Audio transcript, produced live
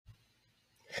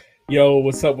Yo,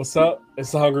 what's up? What's up?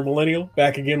 It's the Hungry Millennial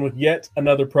back again with yet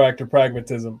another Proactive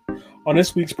Pragmatism. On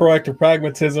this week's Proactive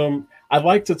Pragmatism, I'd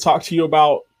like to talk to you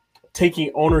about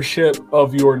taking ownership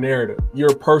of your narrative,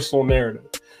 your personal narrative.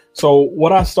 So,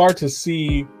 what I start to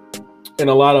see in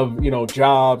a lot of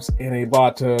jobs, and a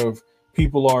lot of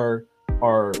people are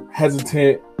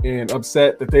hesitant and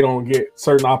upset that they don't get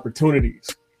certain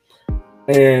opportunities.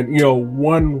 And,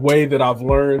 one way that I've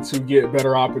learned to get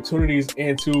better opportunities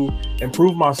and to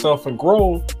improve myself and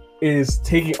grow is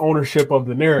taking ownership of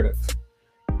the narrative.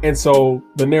 And so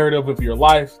the narrative of your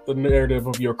life, the narrative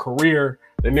of your career,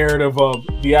 the narrative of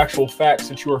the actual facts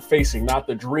that you are facing, not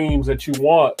the dreams that you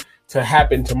want to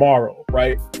happen tomorrow,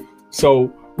 right? So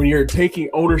when you're taking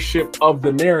ownership of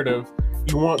the narrative,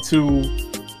 you want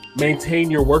to maintain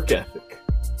your work ethic.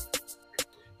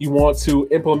 You want to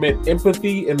implement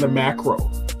empathy in the macro.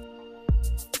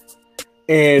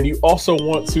 And you also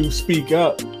want to speak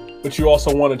up, but you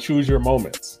also want to choose your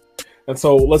moments. And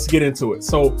so let's get into it.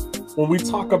 So when we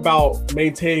talk about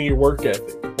maintaining your work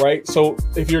ethic, right? So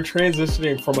if you're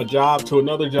transitioning from a job to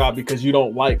another job because you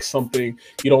don't like something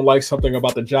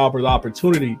about the job or the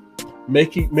opportunity,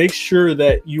 make sure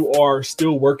that you are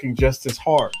still working just as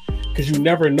hard, because you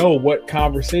never know what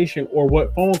conversation or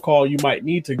what phone call you might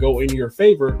need to go in your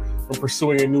favor when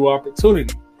pursuing a new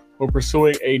opportunity, when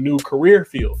pursuing a new career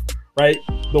field, right?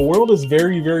 The world is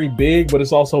very, very big, but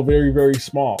it's also very, very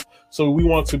small. So we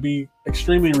want to be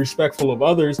extremely respectful of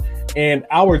others and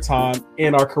our time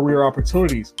and our career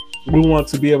opportunities. We want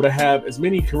to be able to have as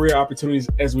many career opportunities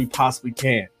as we possibly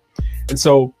can. And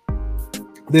so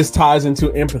this ties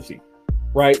into empathy,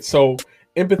 right? So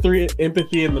empathy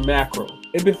in the macro.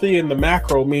 Empathy in the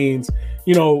macro means,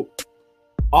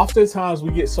 oftentimes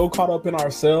we get so caught up in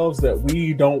ourselves that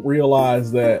we don't realize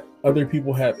that other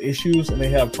people have issues and they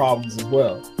have problems as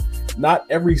well. Not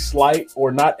every slight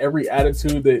or not every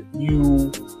attitude that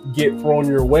you get thrown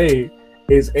your way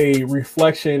is a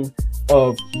reflection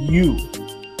of you.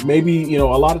 Maybe, a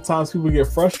lot of times people get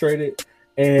frustrated,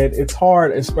 and it's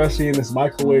hard, especially in this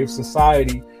microwave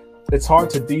society, it's hard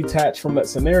to detach from that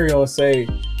scenario and say,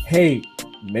 hey,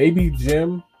 maybe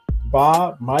Jim,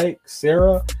 Bob, Mike,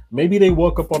 Sarah, maybe they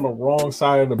woke up on the wrong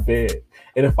side of the bed.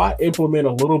 And if I implement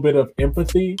a little bit of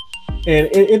empathy, and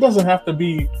it doesn't have to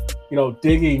be,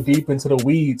 digging deep into the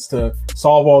weeds to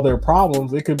solve all their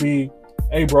problems. It could be,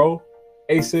 hey, bro,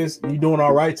 hey, sis, you doing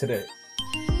all right today?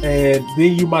 And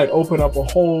then you might open up a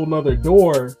whole nother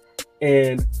door,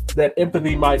 and that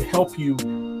empathy might help you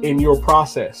in your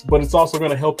process. But it's also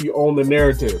going to help you own the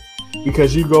narrative,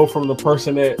 because you go from the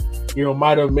person that,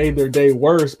 might have made their day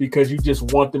worse because you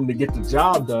just want them to get the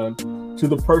job done, to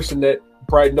the person that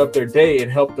brightened up their day and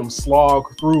helped them slog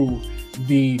through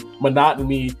the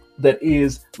monotony that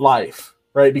is life,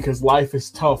 right? Because life is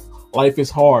tough, life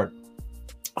is hard.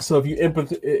 So if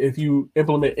you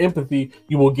implement empathy,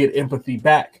 you will get empathy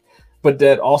back. But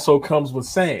that also comes with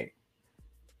saying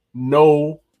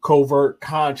no covert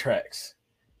contracts.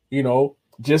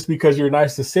 Just because you're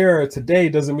nice to Sarah today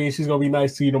doesn't mean she's going to be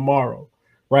nice to you tomorrow,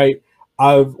 right?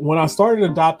 When I started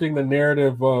adopting the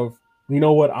narrative of,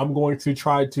 I'm going to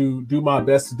try to do my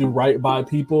best to do right by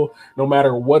people, no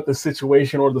matter what the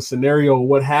situation or the scenario or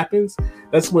what happens,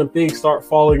 that's when things start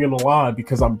falling in the line,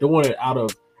 because I'm doing it out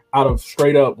of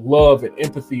straight up love and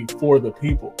empathy for the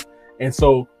people. And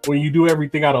so when you do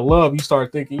everything out of love, you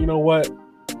start thinking, you know what?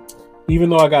 Even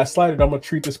though I got slighted, I'm going to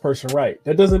treat this person right.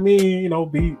 That doesn't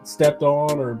mean, be stepped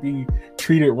on or be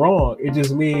treated wrong. It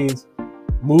just means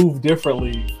move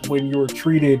differently when you're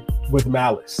treated with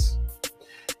malice.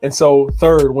 And so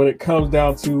third, when it comes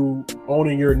down to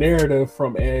owning your narrative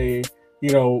from a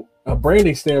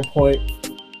branding standpoint,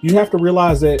 you have to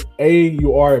realize that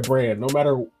you are a brand, no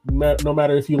matter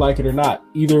if you like it or not.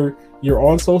 Either you're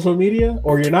on social media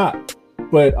or you're not.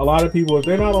 But a lot of people, if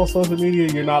they're not on social media,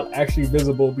 you're not actually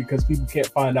visible, because people can't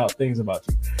find out things about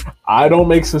you. I don't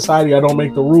make society, I don't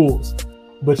make the rules,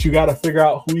 but you got to figure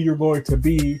out who you're going to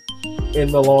be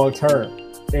in the long term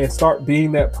and start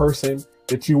being that person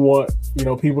that you want,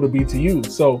 people to be to you.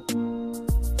 So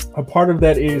a part of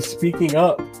that is speaking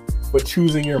up, but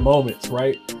choosing your moments,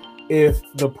 right? If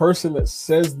the person that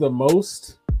says the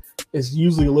most is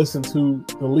usually listened to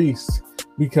the least,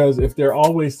 because if they're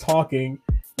always talking,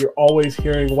 you're always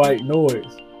hearing white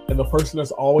noise. And the person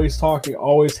that's always talking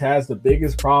always has the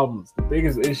biggest problems, the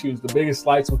biggest issues, the biggest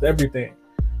slights with everything.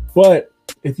 But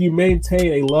if you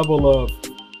maintain a level of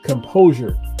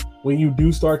composure when you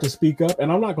do start to speak up,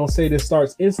 and I'm not going to say this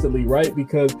starts instantly, right?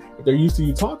 Because if they're used to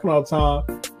you talking all the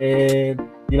time and,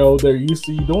 they're used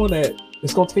to you doing that,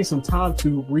 it's going to take some time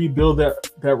to rebuild that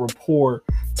rapport,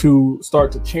 to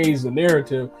start to change the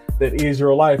narrative that is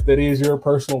your life, that is your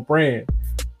personal brand.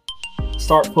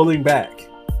 Start pulling back,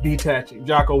 detaching.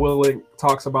 Jocko Willink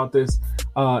talks about this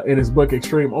in his book,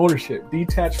 Extreme Ownership.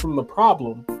 Detach from the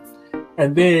problem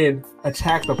and then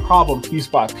attack the problem piece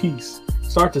by piece.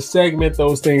 Start to segment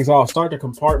those things off. Start to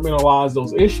compartmentalize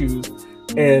those issues,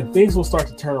 and things will start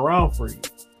to turn around for you.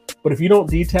 But if you don't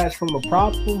detach from the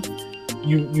problem,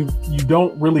 you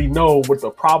don't really know what the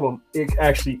problem it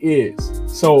actually is.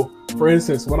 So, for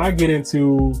instance, when I get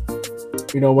into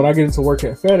work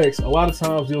at FedEx, a lot of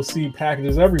times you'll see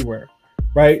packages everywhere,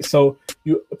 right? So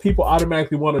people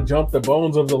automatically want to jump the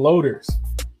bones of the loaders,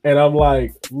 and I'm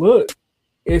like, look,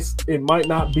 it might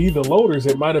not be the loaders.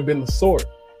 It might have been the sort.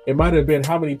 It might have been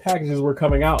how many packages were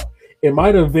coming out. It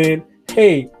might have been,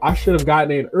 hey, I should have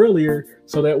gotten in earlier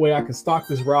so that way I can stock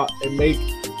this route and make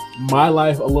my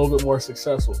life a little bit more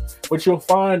successful. What you'll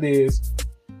find is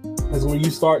when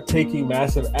you start taking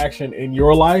massive action in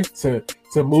your life to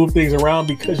move things around,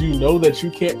 because you know that you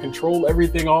can't control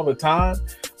everything all the time,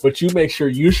 but you make sure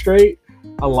you're straight,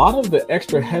 a lot of the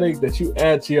extra headache that you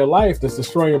add to your life that's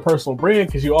destroying your personal brand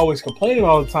because you always complaining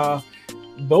all the time,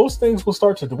 those things will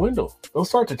start to dwindle. They'll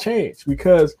start to change,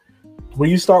 because when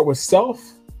you start with self,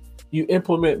 you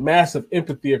implement massive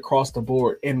empathy across the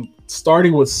board. And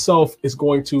starting with self is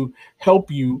going to help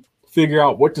you figure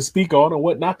out what to speak on and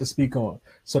what not to speak on.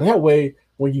 So that way,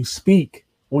 when you speak,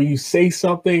 when you say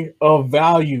something of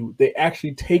value, they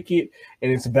actually take it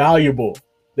and it's valuable.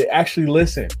 They actually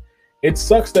listen. It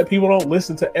sucks that people don't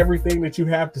listen to everything that you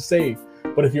have to say.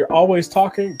 But if you're always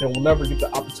talking, then we'll never get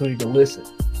the opportunity to listen.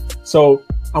 So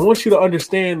I want you to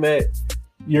understand that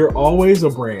you're always a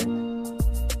brand.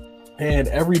 And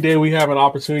every day we have an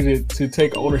opportunity to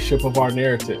take ownership of our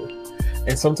narrative.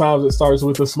 And sometimes it starts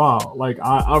with a smile. Like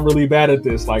I'm really bad at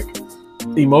this. Like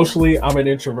emotionally, I'm an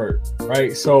introvert,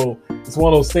 right? So it's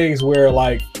one of those things where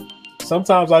like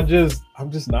sometimes I'm just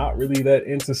not really that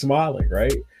into smiling,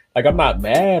 right? Like I'm not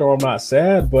mad or I'm not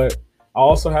sad, but I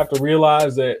also have to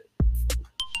realize that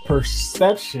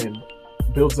perception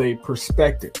builds a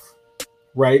perspective,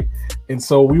 right? And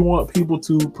so we want people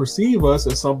to perceive us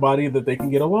as somebody that they can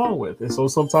get along with. And so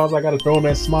sometimes I got to throw in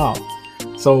that smile.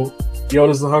 So,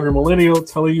 this is the Hungry Millennial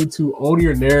telling you to own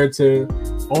your narrative,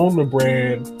 own the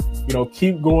brand,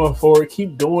 keep going forward,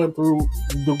 keep going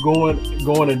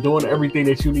and doing everything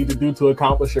that you need to do to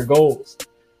accomplish your goals.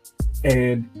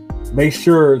 And make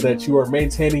sure that you are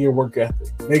maintaining your work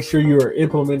ethic. Make sure you are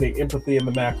implementing empathy in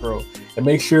the macro. And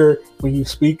make sure when you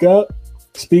speak up,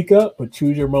 but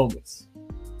choose your moments.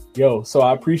 So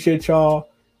I appreciate y'all.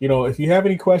 If you have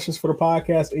any questions for the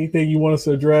podcast, anything you want us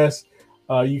to address,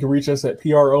 you can reach us at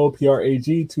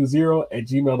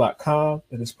PROPRAG20@gmail.com.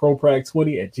 And it's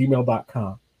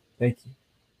ProPrag20@gmail.com. Thank you.